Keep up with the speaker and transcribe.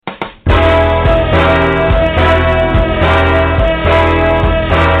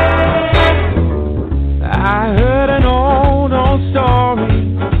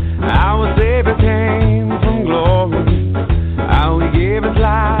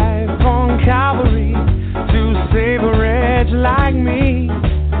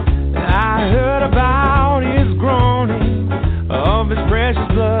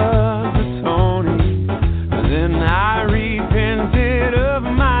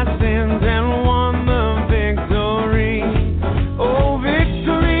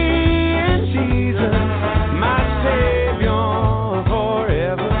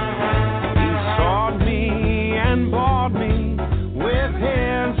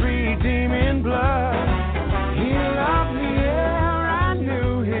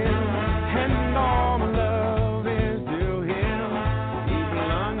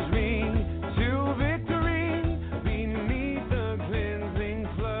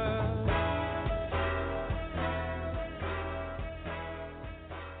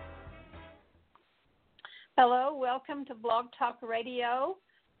Hello, welcome to Blog Talk Radio,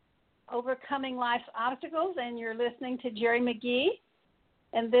 Overcoming Life's Obstacles, and you're listening to Jerry McGee,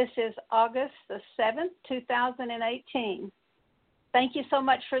 and this is August the 7th, 2018. Thank you so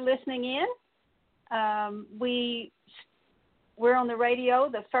much for listening in. We're on the radio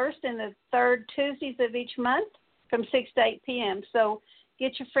the first and the third Tuesdays of each month from 6 to 8 p.m., so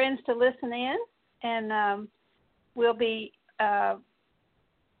get your friends to listen in, and we'll be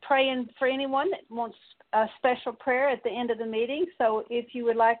praying for anyone that wants a special prayer at the end of the meeting. So if you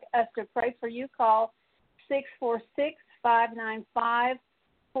would like us to pray for you, call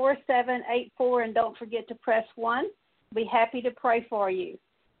 646-595-4784, and don't forget to press 1. Be happy to pray for you.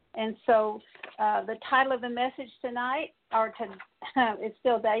 And so the title of the message tonight, it's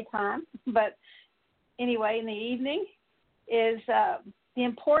still daytime, but anyway, in the evening, is the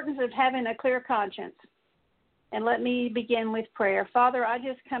importance of having a clear conscience. And let me begin with prayer. Father, I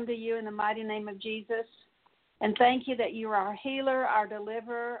just come to you in the mighty name of Jesus and thank you that you are our healer, our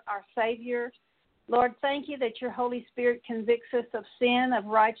deliverer, our Savior. Lord, thank you that your Holy Spirit convicts us of sin, of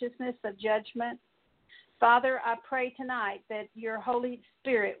righteousness, of judgment. Father, I pray tonight that your Holy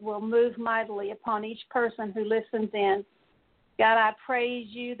Spirit will move mightily upon each person who listens in. God, I praise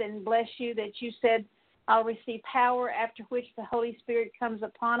you and bless you that you said I'll receive power after which the Holy Spirit comes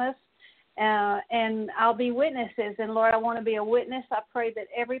upon us. And I'll be witnesses. And, Lord, I want to be a witness. I pray that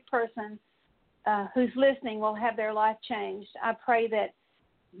every person who's listening will have their life changed. I pray that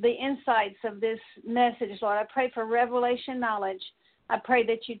the insights of this message, Lord, I pray for revelation knowledge. I pray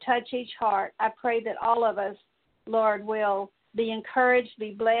that you touch each heart. I pray that all of us, Lord, will be encouraged,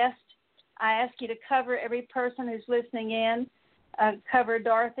 be blessed. I ask you to cover every person who's listening in. Cover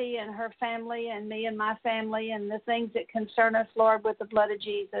Dorothy and her family and me and my family and the things that concern us, Lord, with the blood of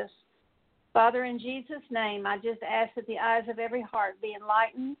Jesus. Father, in Jesus' name, I just ask that the eyes of every heart be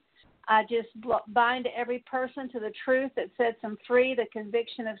enlightened. I just bind every person to the truth that sets them free, the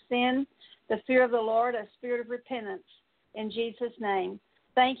conviction of sin, the fear of the Lord, a spirit of repentance, in Jesus' name.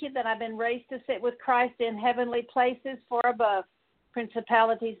 Thank you that I've been raised to sit with Christ in heavenly places far above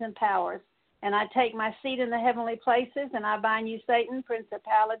principalities and powers. And I take my seat in the heavenly places, and I bind you, Satan,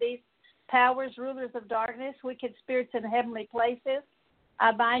 principalities, powers, rulers of darkness, wicked spirits in heavenly places.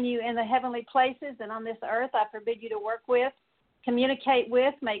 I bind you in the heavenly places, and on this earth I forbid you to work with, communicate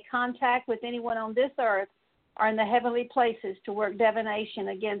with, make contact with anyone on this earth or in the heavenly places to work divination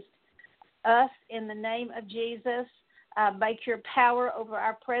against us in the name of Jesus. Make your power over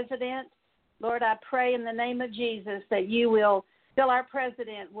our president. Lord, I pray in the name of Jesus that you will fill our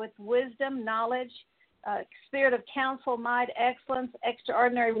president with wisdom, knowledge, spirit of counsel, might, excellence,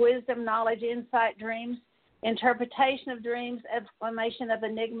 extraordinary wisdom, knowledge, insight, dreams, interpretation of dreams, explanation of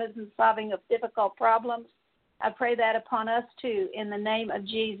enigmas, and solving of difficult problems. I pray that upon us too in the name of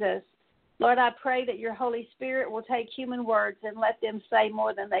Jesus. Lord, I pray that your Holy Spirit will take human words and let them say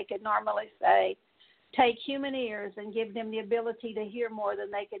more than they could normally say. Take human ears and give them the ability to hear more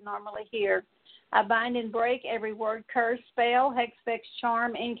than they could normally hear. I bind and break every word, curse, spell, hex, vex,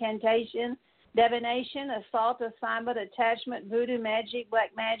 charm, incantation, divination, assault, assignment, attachment, voodoo, magic,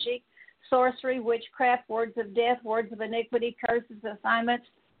 black magic, sorcery, witchcraft, words of death, words of iniquity, curses, assignments,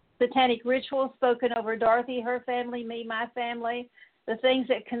 satanic rituals spoken over Dorothy, her family, me, my family, the things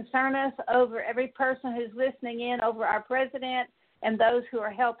that concern us, over every person who's listening in, over our president and those who are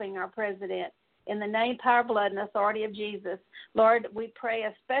helping our president. In the name, power, blood, and authority of Jesus. Lord, we pray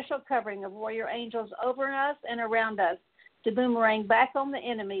a special covering of warrior angels over us and around us to boomerang back on the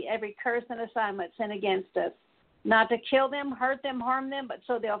enemy every curse and assignment sent against us. Not to kill them, hurt them, harm them, but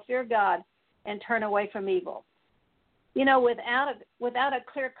so they'll fear God and turn away from evil. You know, without a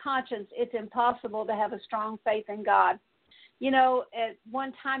clear conscience, it's impossible to have a strong faith in God. You know, at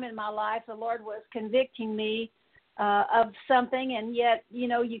one time in my life, the Lord was convicting me of something, and yet, you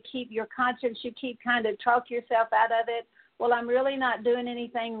know, you keep your conscience, you keep kind of talk yourself out of it. Well, I'm really not doing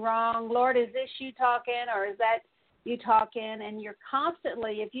anything wrong. Lord, is this you talking, or is that you talking? And you're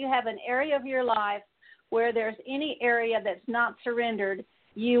constantly, if you have an area of your life where there's any area that's not surrendered,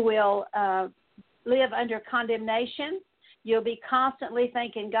 you will live under condemnation. You'll be constantly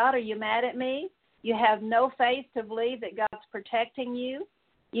thinking, God, are you mad at me? You have no faith to believe that God's protecting you.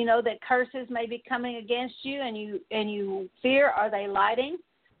 You know that curses may be coming against you, and you fear, are they lighting?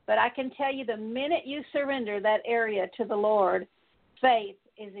 But I can tell you, the minute you surrender that area to the Lord, faith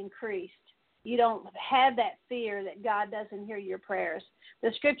is increased. You don't have that fear that God doesn't hear your prayers.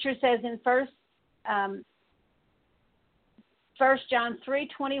 The scripture says in 1 John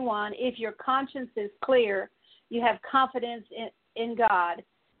 3:21, if your conscience is clear, you have confidence in God.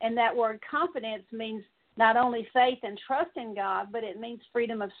 And that word confidence means not only faith and trust in God, but it means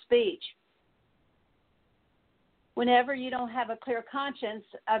freedom of speech. whenever you don't have a clear conscience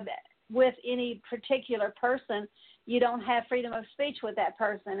with any particular person, you don't have freedom of speech with that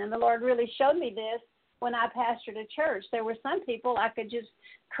person. And the Lord really showed me this when I pastored a church. There were some people I could just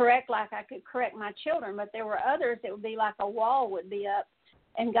correct like I could correct my children, but there were others that would be like a wall would be up.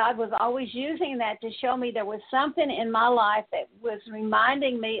 And God was always using that to show me there was something in my life that was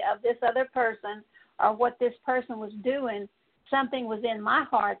reminding me of this other person or what this person was doing. Something was in my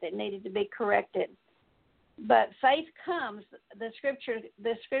heart that needed to be corrected. But faith comes. The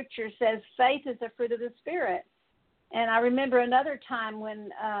scripture says faith is the fruit of the Spirit. And I remember another time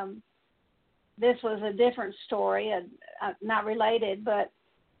when this was a different story, not related, but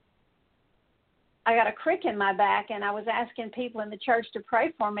I got a crick in my back, and I was asking people in the church to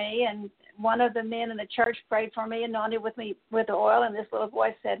pray for me, and one of the men in the church prayed for me, anointed with me with oil, and this little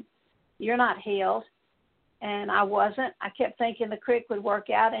voice said, "You're not healed." And I wasn't. I kept thinking the crick would work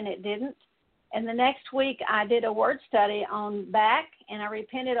out, and it didn't. And the next week, I did a word study on back, and I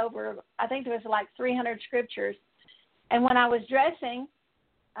repented over, I think there was like 300 scriptures. And when I was dressing,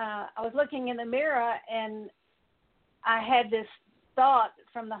 I was looking in the mirror, and I had this thought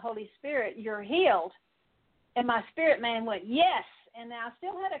from the Holy Spirit, "You're healed." And my spirit man went, "Yes." And I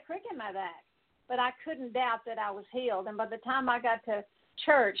still had a crick in my back, but I couldn't doubt that I was healed. And by the time I got to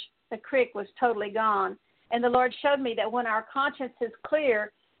church, the crick was totally gone. And the Lord showed me that when our conscience is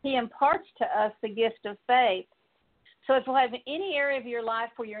clear, He imparts to us the gift of faith. So if you have any area of your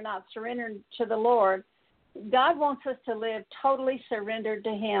life where you're not surrendered to the Lord, God wants us to live totally surrendered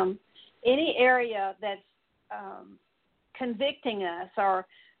to Him. Any area that's convicting us or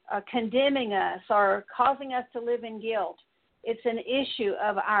condemning us or causing us to live in guilt, it's an issue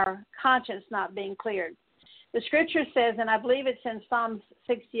of our conscience not being cleared. The scripture says, and I believe it's in Psalm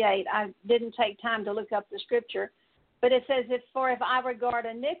 68, I didn't take time to look up the scripture, but it says, if I regard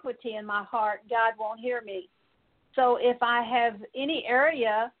iniquity in my heart, God won't hear me. So if I have any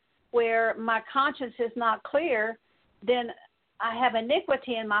area where my conscience is not clear, then I have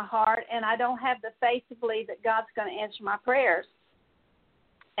iniquity in my heart, and I don't have the faith to believe that God's going to answer my prayers.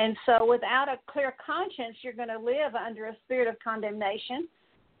 And so without a clear conscience, you're going to live under a spirit of condemnation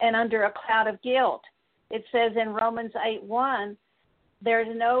and under a cloud of guilt. It says in Romans 8:1,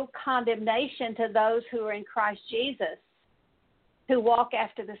 there's no condemnation to those who are in Christ Jesus, who walk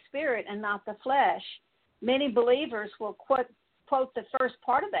after the Spirit and not the flesh. Many believers will quote the first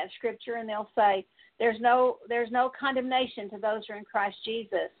part of that scripture, and they'll say, there's no condemnation to those who are in Christ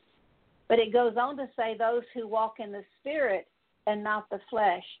Jesus. But it goes on to say those who walk in the Spirit and not the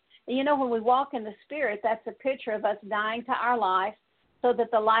flesh. And you know, when we walk in the Spirit, that's a picture of us dying to our life so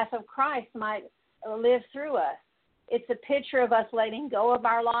that the life of Christ might live through us. It's a picture of us letting go of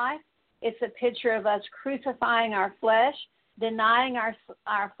our life. It's a picture of us crucifying our flesh, denying our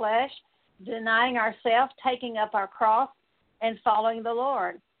flesh, denying ourselves, taking up our cross, and following the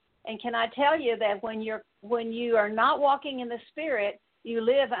Lord. And can I tell you that when you are not walking in the Spirit, you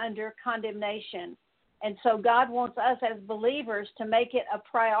live under condemnation. And so God wants us as believers to make it a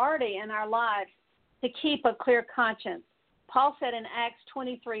priority in our lives to keep a clear conscience. Paul said in Acts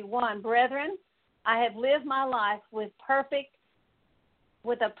 23:1, "Brethren, I have lived my life with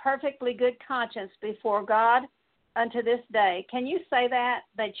a perfectly good conscience before God unto this day." Can you say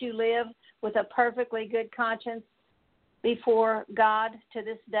that you live with a perfectly good conscience before God to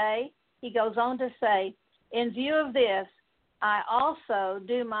this day? He goes on to say, "In view of this, I also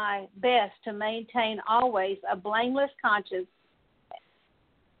do my best to maintain always a blameless conscience,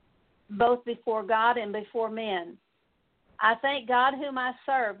 both before God and before men. I thank God whom I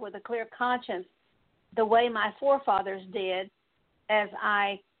serve with a clear conscience, the way my forefathers did, as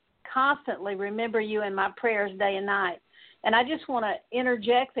I constantly remember you in my prayers day and night." And I just want to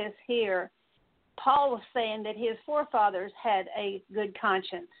interject this here. Paul was saying that his forefathers had a good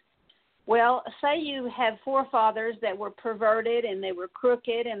conscience. Well, say you have forefathers that were perverted and they were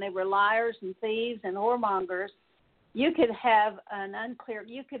crooked and they were liars and thieves and whoremongers. You could have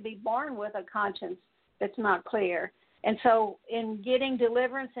you could be born with a conscience that's not clear. And so in getting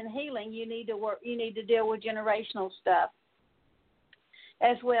deliverance and healing, you need to deal with generational stuff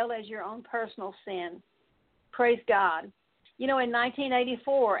as well as your own personal sin. Praise God. You know, in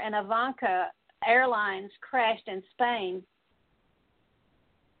 1984, an Avianca Airlines crashed in Spain.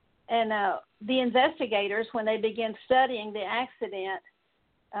 And the investigators, when they began studying the accident,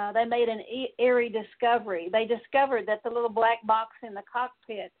 they made an eerie discovery. They discovered that the little black box in the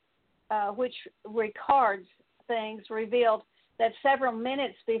cockpit, which records things, revealed that several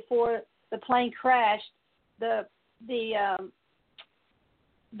minutes before the plane crashed, the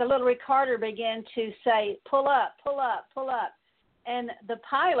little recorder began to say, "Pull up, pull up, pull up." And the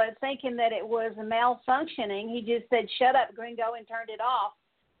pilot, thinking that it was malfunctioning, he just said, "Shut up, Gringo," and turned it off.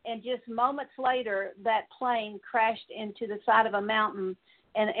 And just moments later, that plane crashed into the side of a mountain,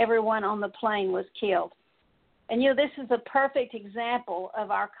 and everyone on the plane was killed. And, this is a perfect example of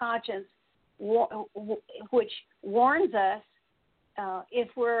our conscience, which warns us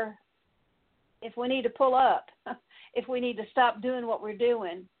if we need to pull up, if we need to stop doing what we're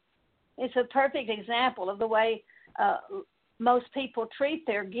doing. It's a perfect example of the way most people treat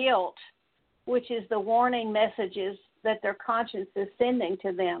their guilt, which is the warning messages that their conscience is sending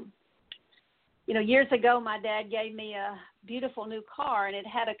to them. Years ago, my dad gave me a beautiful new car, and it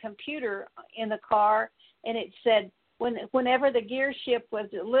had a computer in the car, and it said whenever the gear shift was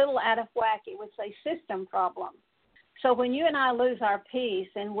a little out of whack, it would say system problem. So when you and I lose our peace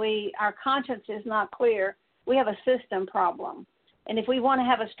and our conscience is not clear, we have a system problem. And if we want to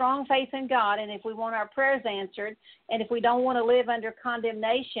have a strong faith in God, and if we want our prayers answered, and if we don't want to live under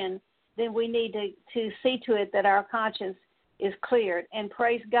condemnation, then we need to see to it that our conscience is cleared. And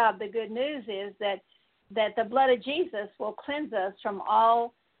praise God, the good news is that the blood of Jesus will cleanse us from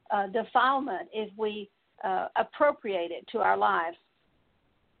all defilement if we appropriate it to our lives.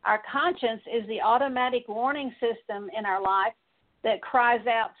 Our conscience is the automatic warning system in our life that cries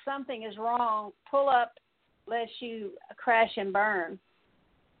out, something is wrong, pull up, lest you crash and burn.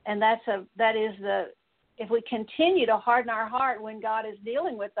 And if we continue to harden our heart when God is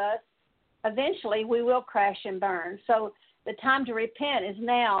dealing with us, eventually we will crash and burn. So the time to repent is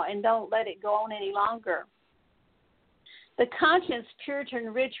now, and don't let it go on any longer. The conscience,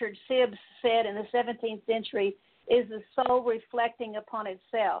 Puritan Richard Sibbes said in the 17th century, is the soul reflecting upon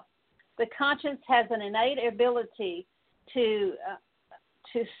itself. The conscience has an innate ability to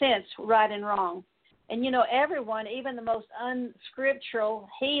sense right and wrong. And, everyone, even the most unscriptural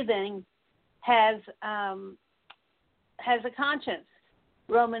heathen, has a conscience.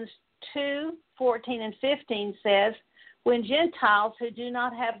 Romans 2:14 and 15 says, when Gentiles who do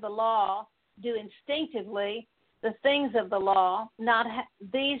not have the law do instinctively the things of the law,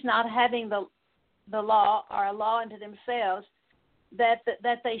 these not having the law are a law unto themselves, that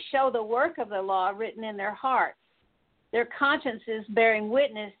they show the work of the law written in their hearts. Their consciences bearing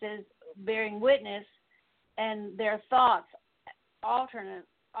witness, and their thoughts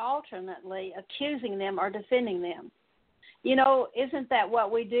alternately accusing them or defending them. Isn't that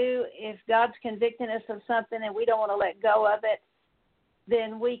what we do? If God's convicting us of something and we don't want to let go of it,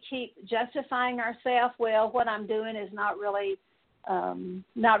 then we keep justifying ourselves. Well, what I'm doing is not really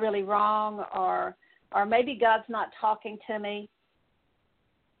wrong, or maybe God's not talking to me.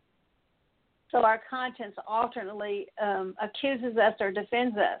 So our conscience alternately accuses us or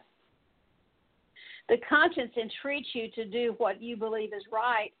defends us. The conscience entreats you to do what you believe is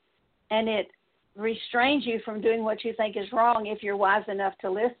right, and it restrains you from doing what you think is wrong if you're wise enough to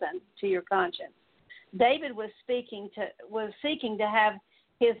listen to your conscience. David was seeking to have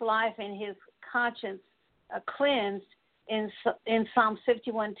his life and his conscience cleansed in Psalm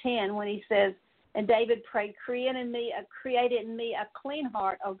 51:10 when he says, and David prayed, create in me a clean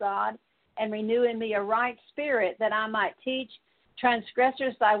heart, O God, and renew in me a right spirit, that I might teach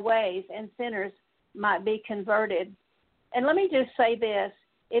transgressors thy ways, and sinners might be converted. And let me just say this.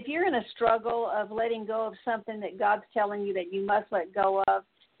 If you're in a struggle of letting go of something that God's telling you that you must let go of,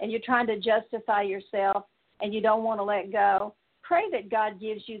 and you're trying to justify yourself and you don't want to let go, pray that God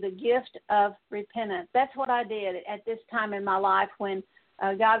gives you the gift of repentance. That's what I did at this time in my life when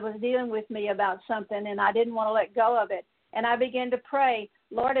God was dealing with me about something and I didn't want to let go of it. And I began to pray,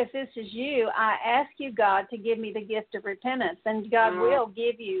 Lord, if this is you, I ask you, God, to give me the gift of repentance. And God will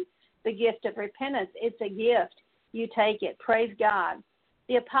give you the gift of repentance. It's a gift. You take it. Praise God.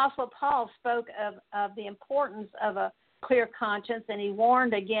 The Apostle Paul spoke of the importance of a clear conscience, and he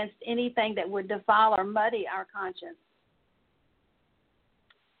warned against anything that would defile or muddy our conscience.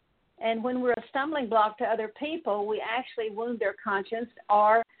 And when we're a stumbling block to other people, we actually wound their conscience,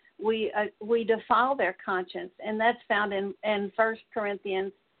 or we defile their conscience. And that's found in 1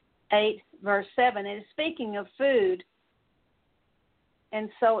 Corinthians 8, verse 7. And speaking of food, and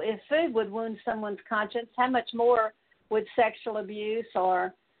so if food would wound someone's conscience, how much more would sexual abuse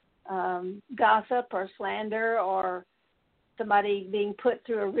or gossip or slander or somebody being put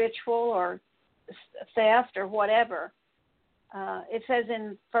through a ritual or theft or whatever. It says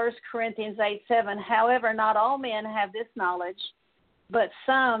in 1 Corinthians 8:7, however, not all men have this knowledge, but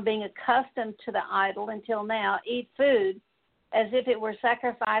some, being accustomed to the idol until now, eat food as if it were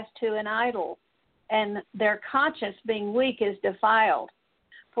sacrificed to an idol, and their conscience, being weak, is defiled.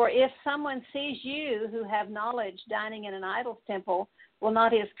 For if someone sees you who have knowledge dining in an idol's temple, will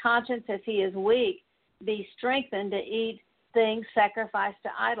not his conscience, if he is weak, be strengthened to eat things sacrificed to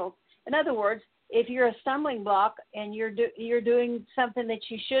idols. In other words, if you're a stumbling block and you're doing something that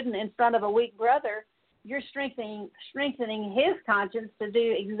you shouldn't in front of a weak brother, you're strengthening his conscience to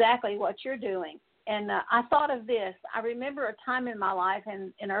do exactly what you're doing. And I thought of this. I remember a time in my life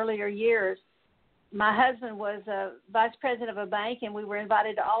in earlier years, my husband was a vice president of a bank, and we were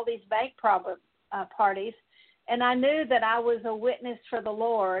invited to all these bank parties. And I knew that I was a witness for the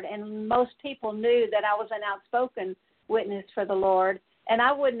Lord, and most people knew that I was an outspoken witness for the Lord. And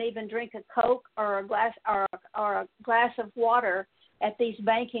I wouldn't even drink a Coke or a glass of water at these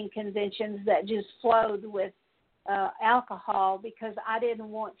banking conventions that just flowed with alcohol, because I didn't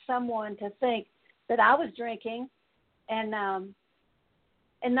want someone to think that I was drinking. And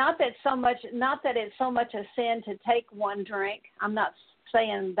not that it's so much a sin to take one drink. I'm not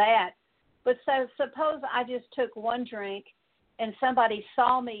saying that. But so suppose I just took one drink and somebody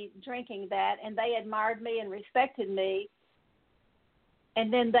saw me drinking that and they admired me and respected me,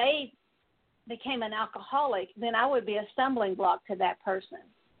 and then they became an alcoholic, then I would be a stumbling block to that person.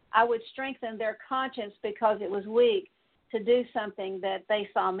 I would strengthen their conscience because it was weak to do something that they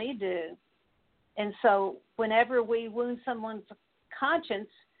saw me do. And so whenever we wound someone's conscience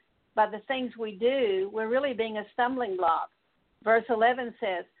by the things we do, we're really being a stumbling block. Verse 11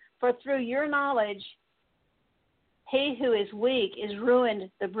 says, "For through your knowledge, he who is weak is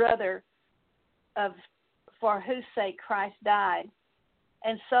ruined the brother for whose sake Christ died.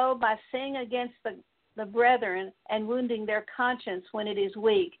 And so by sinning against the brethren and wounding their conscience when it is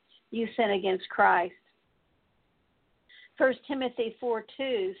weak, you sin against Christ." 1 Timothy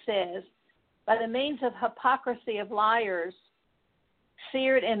 4:2 says, "By the means of hypocrisy of liars,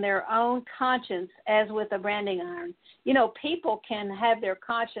 seared in their own conscience as with a branding iron." You know, people can have their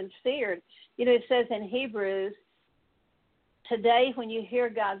conscience seared. You know, it says in Hebrews, "Today when you hear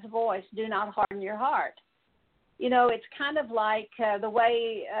God's voice, do not harden your heart." You know, it's kind of like the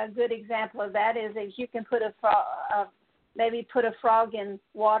way a good example of that is if you can put maybe put a frog in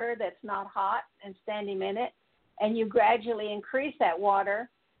water that's not hot and stand him in it, and you gradually increase that water,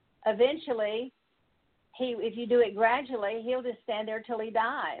 eventually, if you do it gradually, he'll just stand there till he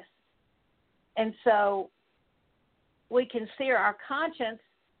dies. And so we can sear our conscience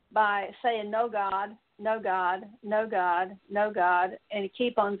by saying, "No God, no God, no God, no God," and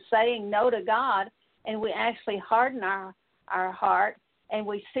keep on saying no to God, and we actually harden our heart and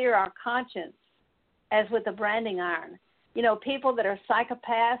we sear our conscience as with a branding iron. You know, people that are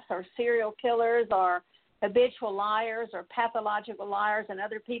psychopaths or serial killers or habitual liars or pathological liars and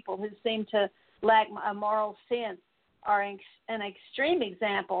other people who seem to lack a moral sense are an extreme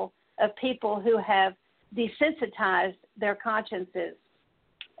example of people who have desensitized their consciences.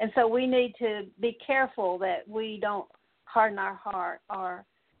 And so we need to be careful that we don't harden our heart or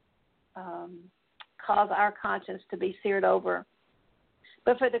cause our conscience to be seared over.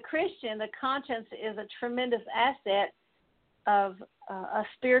 But for the Christian, the conscience is a tremendous asset of a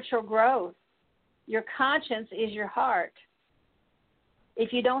spiritual growth. Your conscience is your heart.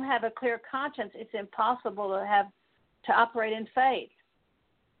 If you don't have a clear conscience, it's impossible to operate in faith.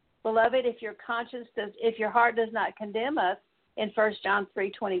 Beloved, if your heart does not condemn us, in 1 John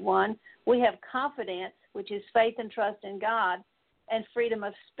 3:21, we have confidence, which is faith and trust in God, and freedom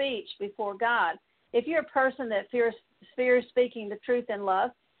of speech before God. If you're a person that fears speaking the truth in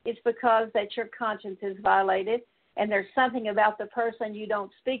love, it's because that your conscience is violated, and there's something about the person you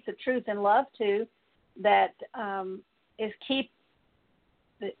don't speak the truth in love to that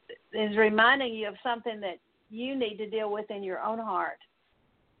is reminding you of something that you need to deal with in your own heart.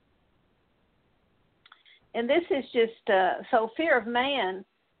 And this is just so fear of man.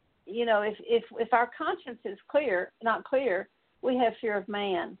 You know, if our conscience is not clear, we have fear of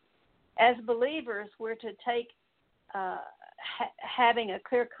man. As believers, we're to take having a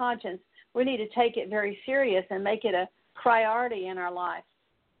clear conscience. We need to take it very serious and make it a priority in our life.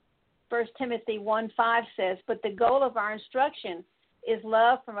 1 Timothy 1:5 says, "But the goal of our instruction is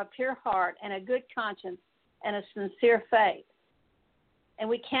love from a pure heart and a good conscience and a sincere faith." And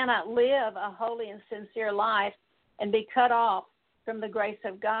we cannot live a holy and sincere life and be cut off from the grace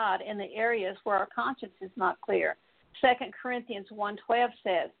of God in the areas where our conscience is not clear. 2 Corinthians 1:12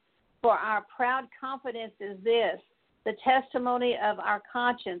 says, "For our proud confidence is this, the testimony of our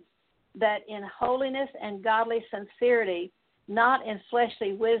conscience, that in holiness and godly sincerity, not in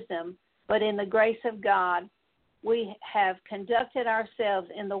fleshly wisdom, but in the grace of God, we have conducted ourselves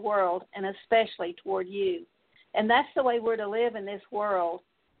in the world, and especially toward you." And that's the way we're to live in this world,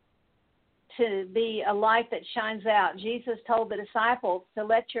 to be a light that shines out. Jesus told the disciples to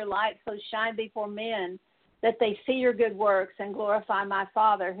let your light so shine before men that they see your good works and glorify my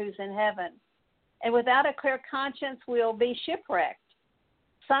Father who's in heaven. And without a clear conscience, we'll be shipwrecked.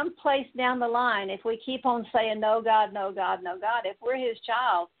 Someplace down the line, if we keep on saying, no, God, no, God, no, God, if we're his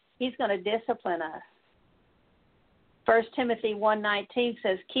child, he's going to discipline us. 1 Timothy 1:19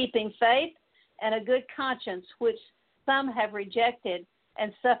 says, keeping faith and a good conscience, which some have rejected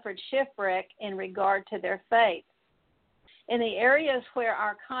and suffered shipwreck in regard to their faith. In the areas where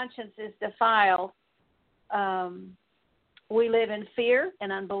our conscience is defiled, we live in fear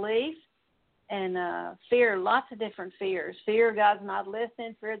and unbelief, and fear, lots of different fears. Fear God's not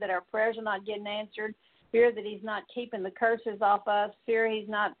listening, fear that our prayers are not getting answered, fear that he's not keeping the curses off us, fear he's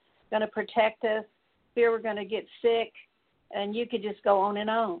not going to protect us, fear we're going to get sick, and you could just go on and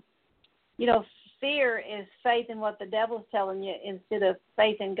on. You know, fear is faith in what the devil's telling you instead of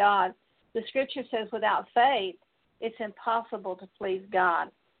faith in God. The scripture says without faith, it's impossible to please God.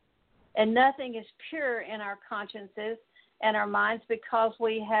 And nothing is pure in our consciences and our minds because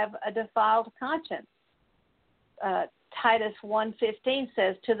we have a defiled conscience. Titus 1:15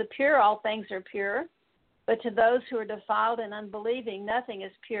 says, to the pure all things are pure, but to those who are defiled and unbelieving nothing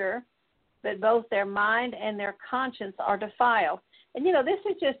is pure, but both their mind and their conscience are defiled. And, you know, this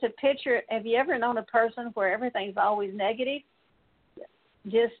is just a picture. Have you ever known a person where everything's always negative?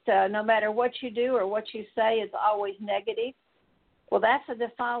 Just no matter what you do or what you say, it's always negative. Well, that's a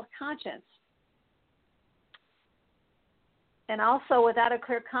defiled conscience. And also, without a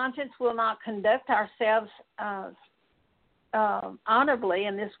clear conscience, we'll not conduct ourselves honorably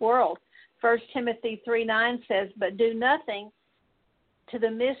in this world. 1 Timothy 3:9 says, but do nothing to the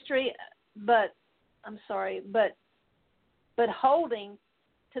mystery, but holding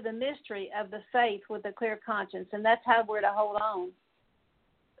to the mystery of the faith with a clear conscience. And that's how we're to hold on,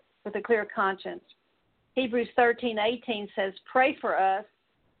 with a clear conscience. Hebrews 13:18 says, pray for us,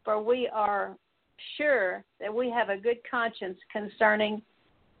 for we are sure that we have a good conscience concerning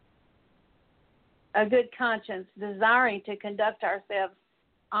a good conscience, desiring to conduct ourselves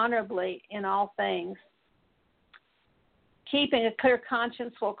honorably in all things. Keeping a clear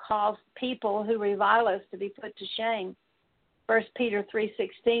conscience will cause people who revile us to be put to shame. 1 Peter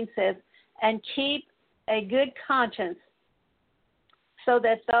 3:16 says, and keep a good conscience so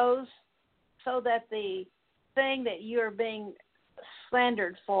that the thing that you're being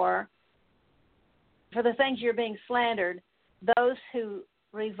slandered for the things you're being slandered, those who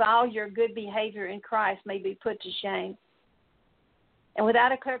revile your good behavior in Christ may be put to shame. And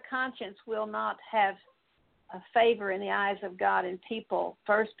without a clear conscience, we'll not have a favor in the eyes of God and people.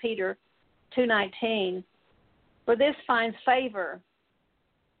 1 Peter 2:19, for this finds favor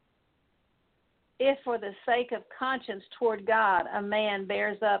if for the sake of conscience toward God a man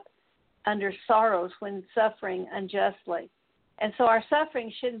bears up under sorrows when suffering unjustly. And so our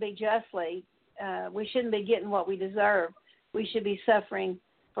suffering shouldn't be justly. We shouldn't be getting what we deserve. We should be suffering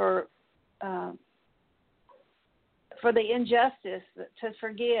for the injustice, to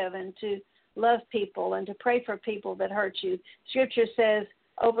forgive and to love people and to pray for people that hurt you. Scripture says,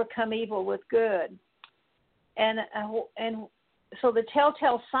 overcome evil with good. And so the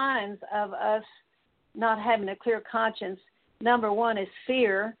telltale signs of us not having a clear conscience, number one is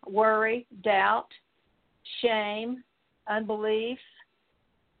fear, worry, doubt, shame, unbelief.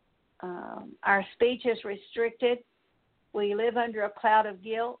 Our speech is restricted. We live under a cloud of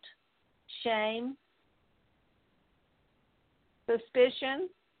guilt, shame, suspicion,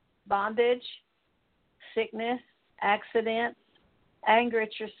 bondage, sickness, accidents, anger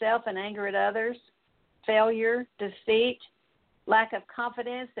at yourself and anger at others, failure, defeat, lack of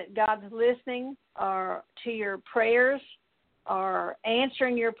confidence that God's listening or to your prayers or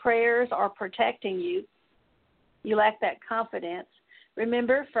answering your prayers or protecting you. You lack that confidence.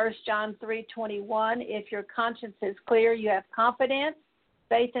 Remember 1 John 3:21, if your conscience is clear, you have confidence,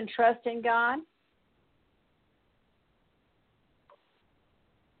 faith, and trust in God.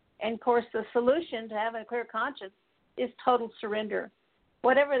 And, of course, the solution to having a clear conscience is total surrender.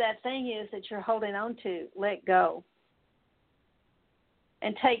 Whatever that thing is that you're holding on to, let go.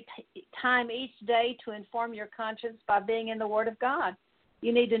 And take time each day to inform your conscience by being in the Word of God.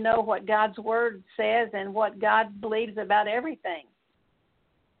 You need to know what God's Word says and what God believes about everything.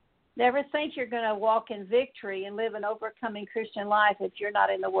 Never think you're going to walk in victory and live an overcoming Christian life if you're not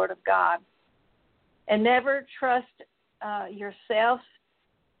in the Word of God. And never trust yourself,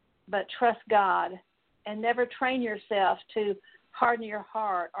 but trust God. And never train yourself to harden your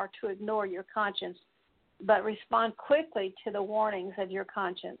heart or to ignore your conscience, but respond quickly to the warnings of your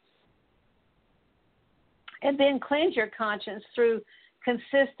conscience. And then cleanse your conscience through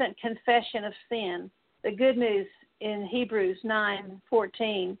consistent confession of sin. The good news in Hebrews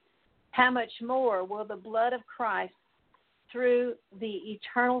 9:14, how much more will the blood of Christ through the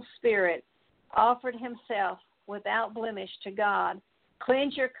eternal Spirit offered himself without blemish to God.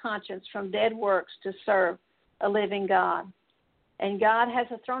 Cleanse your conscience from dead works to serve a living God. And God has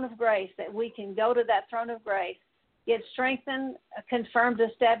a throne of grace that we can go to that throne of grace, get strengthened, confirmed,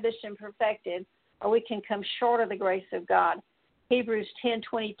 established, and perfected, or we can come short of the grace of God. Hebrews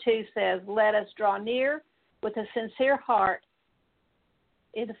 10:22 says, let us draw near with a sincere heart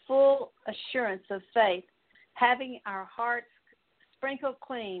in full assurance of faith, having our hearts sprinkled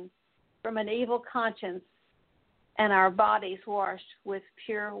clean from an evil conscience and our bodies washed with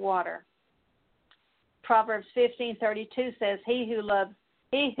pure water. Proverbs 15:32 says, he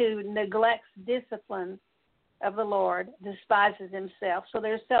who neglects discipline of the Lord despises himself. So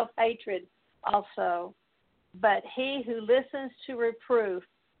there's self-hatred also. But he who listens to reproof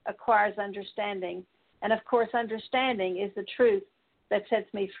acquires understanding. And of course, understanding is the truth that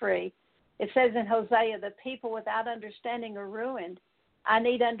sets me free. It says in Hosea, the people without understanding are ruined. I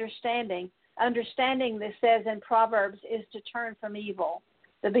need understanding. Understanding, this says in Proverbs, is to turn from evil.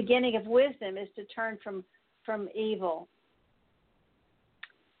 The beginning of wisdom is to turn from evil.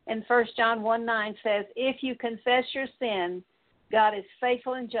 And 1 John 1:9 says, if you confess your sin, God is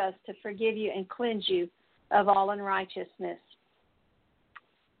faithful and just to forgive you and cleanse you of all unrighteousness.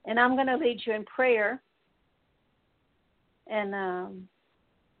 And I'm going to lead you in prayer. And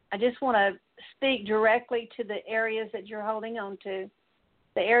I just want to speak directly to the areas that you're holding on to,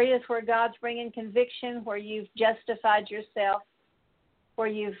 the areas where God's bringing conviction, where you've justified yourself, where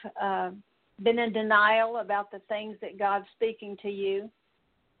you've been in denial about the things that God's speaking to you,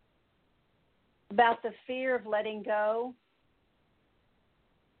 about the fear of letting go,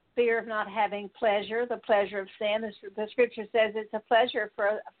 fear of not having pleasure, the pleasure of sin. The scripture says it's a pleasure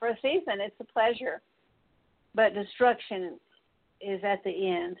for a season. It's a pleasure. But destruction is at the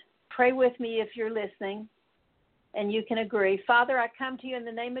end. Pray with me if you're listening and you can agree. Father, I come to you in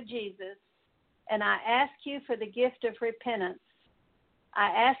the name of Jesus, and I ask you for the gift of repentance. I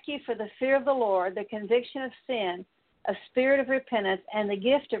ask you for the fear of the Lord, the conviction of sin, a spirit of repentance, and the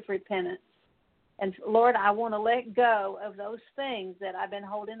gift of repentance. And Lord, I want to let go of those things that I've been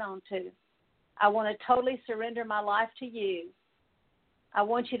holding on to. I want to totally surrender my life to you. I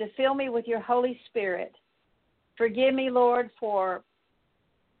want you to fill me with your Holy Spirit. Forgive me, Lord, for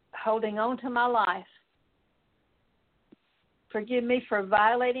holding on to my life. Forgive me for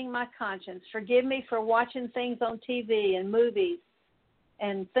violating my conscience. Forgive me for watching things on TV and movies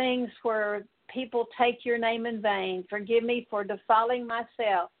and things where people take your name in vain. Forgive me for defiling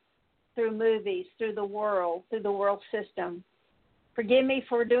myself through movies, through the world system. Forgive me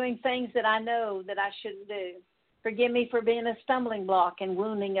for doing things that I know that I shouldn't do. Forgive me for being a stumbling block and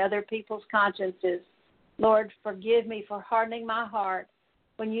wounding other people's consciences. Lord, forgive me for hardening my heart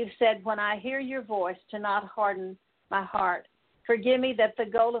when you said, when I hear your voice, to not harden my heart. Forgive me that the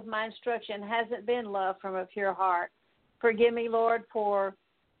goal of my instruction hasn't been love from a pure heart. Forgive me, Lord, for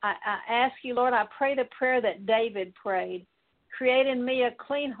I ask you, Lord, I pray the prayer that David prayed. Create in me a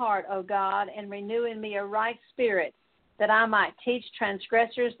clean heart, O God, and renew in me a right spirit, that I might teach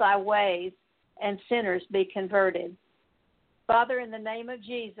transgressors thy ways and sinners be converted. Father, in the name of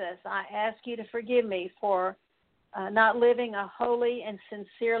Jesus, I ask you to forgive me for not living a holy and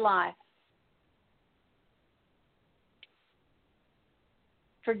sincere life.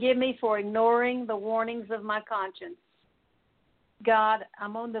 Forgive me for ignoring the warnings of my conscience. God,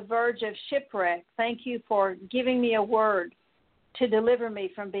 I'm on the verge of shipwreck. Thank you for giving me a word to deliver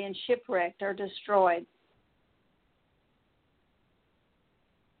me from being shipwrecked or destroyed.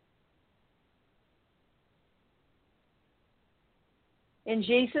 In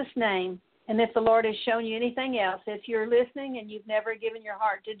Jesus' name, and if the Lord has shown you anything else, if you're listening and you've never given your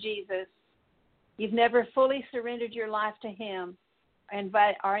heart to Jesus, you've never fully surrendered your life to Him,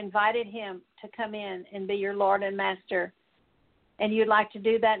 or invited Him to come in and be your Lord and Master, and you'd like to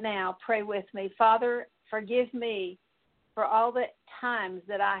do that now, pray with me. Father, forgive me for all the times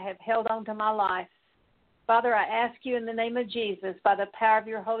that I have held on to my life. Father, I ask you in the name of Jesus, by the power of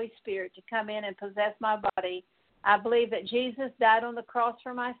your Holy Spirit, to come in and possess my body. I believe that Jesus died on the cross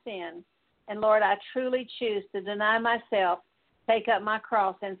for my sins. And Lord, I truly choose to deny myself, take up my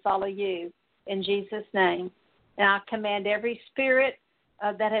cross, and follow you in Jesus' name. And I command every spirit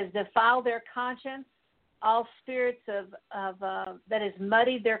that has defiled their conscience, all spirits that has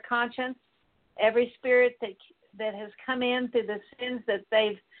muddied their conscience, every spirit that has come in through the sins that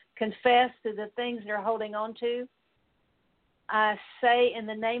they've confessed, through the things they're holding on to, I say in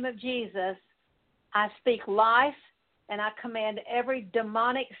the name of Jesus, I speak life, and I command every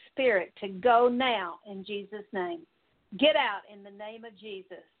demonic spirit to go now in Jesus' name. Get out in the name of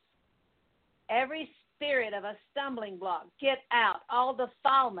Jesus. Every spirit of a stumbling block, get out. All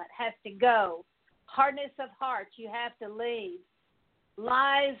defilement has to go. Hardness of heart, you have to leave.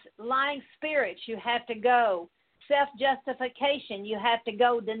 Lies, lying spirits, you have to go. Self-justification, you have to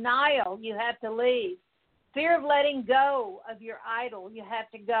go. Denial, you have to leave. Fear of letting go of your idol, you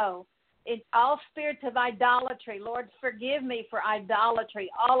have to go. It's all spirits of idolatry. Lord, forgive me for idolatry.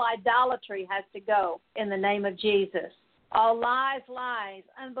 All idolatry has to go in the name of Jesus. All lies,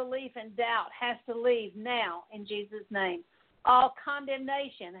 unbelief, and doubt has to leave now in Jesus' name. All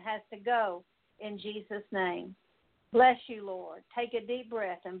condemnation has to go in Jesus' name. Bless you, Lord. Take a deep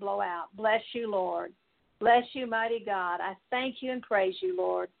breath and blow out. Bless you, Lord. Bless you, mighty God. I thank you and praise you,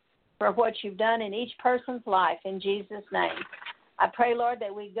 Lord, for what you've done in each person's life in Jesus' name. I pray, Lord,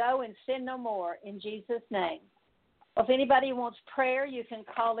 that we go and sin no more in Jesus' name. Well, if anybody wants prayer, you can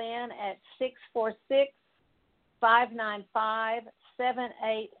call in at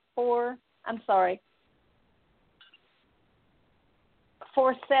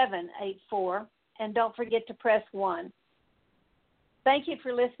 4784, and don't forget to press 1. Thank you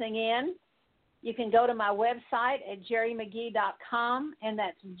for listening in. You can go to my website at jerrymcghee.com, and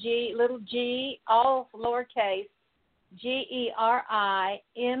that's little g, all lowercase,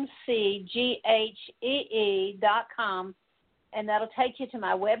 GERIMCGHEE.com, and that'll take you to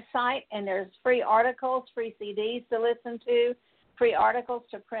my website, and there's free articles, free CDs to listen to, free articles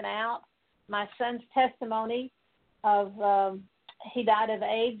to print out. My son's testimony of he died of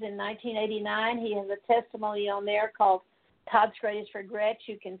AIDS in 1989. He has a testimony on there called Todd's Greatest Regrets.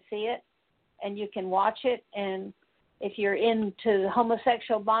 You can see it, and you can watch it. And if you're into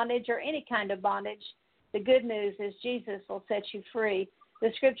homosexual bondage or any kind of bondage, the good news is Jesus will set you free.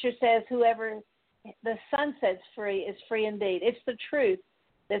 The scripture says whoever the Son sets free is free indeed. It's the truth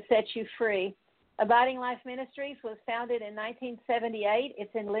that sets you free. Abiding Life Ministries was founded in 1978.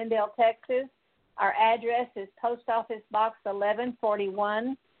 It's in Lindale, Texas. Our address is Post Office Box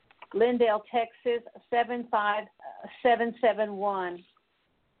 1141, Lindale, Texas 75771.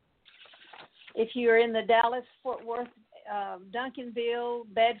 If you're in the Dallas, Fort Worth, Duncanville,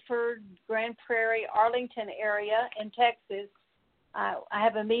 Bedford, Grand Prairie, Arlington area in Texas, I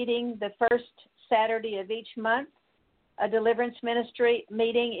have a meeting the first Saturday of each month, a deliverance ministry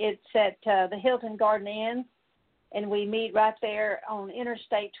meeting. It's at the Hilton Garden Inn, and we meet right there on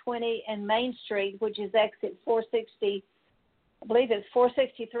Interstate 20 and Main Street, which is exit 460. I believe it's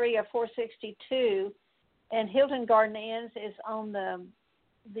 463 or 462, and Hilton Garden Inn is on the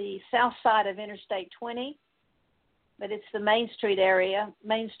south side of Interstate 20, but it's the Main Street area,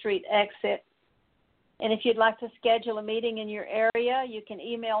 Main Street exit. And if you'd like to schedule a meeting in your area, you can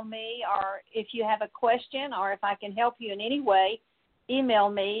email me, or if you have a question or if I can help you in any way, email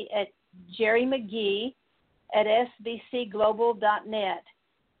me at jerrymcghee@sbcglobal.net.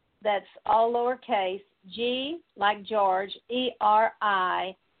 That's all lowercase, G like George,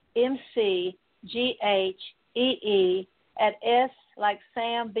 ERIMCGHEE at S like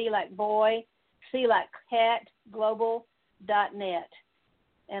Sam, B like boy, C like cat, global.net.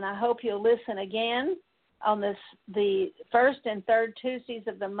 And I hope you'll listen again on the first and third Tuesdays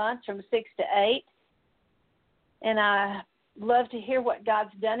of the month from 6 to 8. And I love to hear what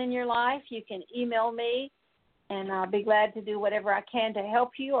God's done in your life. You can email me, and I'll be glad to do whatever I can to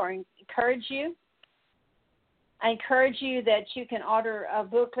help you or encourage you. I encourage you that you can order a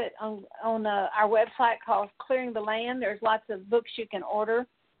booklet on our website called Clearing the Land. There's lots of books you can order.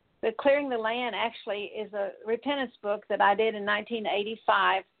 But Clearing the Land actually is a repentance book that I did in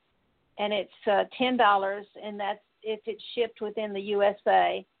 1985, and it's $10, and that's if it's shipped within the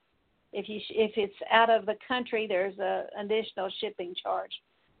USA. If it's out of the country, there's an additional shipping charge.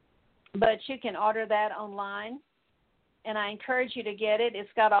 But you can order that online, and I encourage you to get it.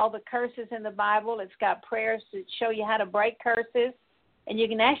 It's got all the curses in the Bible. It's got prayers to show you how to break curses, and you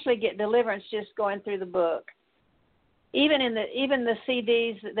can actually get deliverance just going through the book. Even the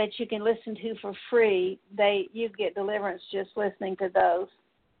CDs that you can listen to for free, you get deliverance just listening to those.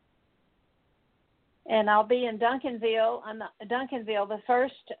 And I'll be in Duncanville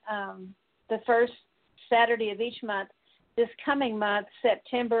the first Saturday of each month. This coming month,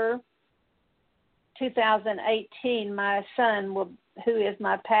 September 2018, my son who is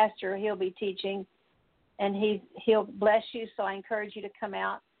my pastor, he'll be teaching, and he'll bless you. So I encourage you to come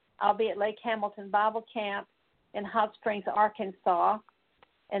out. I'll be at Lake Hamilton Bible Camp in Hot Springs, Arkansas,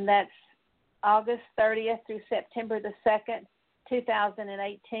 and that's August 30th through September the 2nd,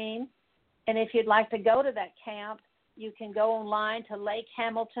 2018. And if you'd like to go to that camp, you can go online to Lake,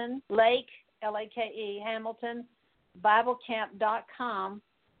 L-A-K-E, Hamilton, BibleCamp.com,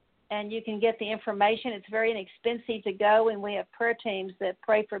 and you can get the information. It's very inexpensive to go, and we have prayer teams that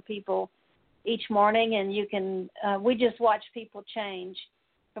pray for people each morning, and you can. We just watch people change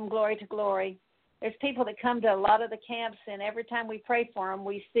from glory to glory. There's people that come to a lot of the camps, and every time we pray for them,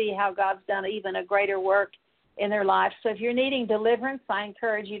 we see how God's done even a greater work in their life. So if you're needing deliverance, I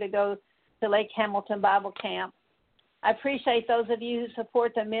encourage you to go to Lake Hamilton Bible Camp. I appreciate those of you who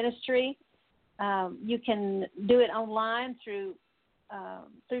support the ministry. You can do it online through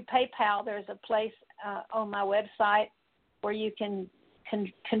PayPal. There's a place on my website where you can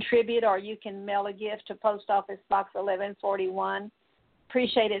contribute, or you can mail a gift to Post Office Box 1141.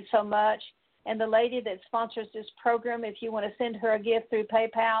 Appreciate it so much. And the lady that sponsors this program, if you want to send her a gift through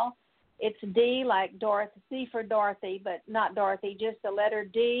PayPal, it's D like Dorothy, D for Dorothy, but not Dorothy, just the letter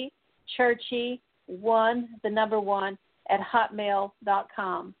D, Churchy1, the number 1, at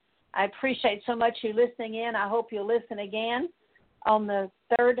hotmail.com. I appreciate so much you listening in. I hope you'll listen again on the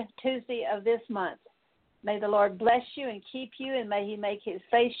third Tuesday of this month. May the Lord bless you and keep you, and may he make his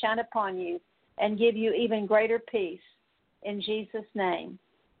face shine upon you and give you even greater peace. In Jesus' name.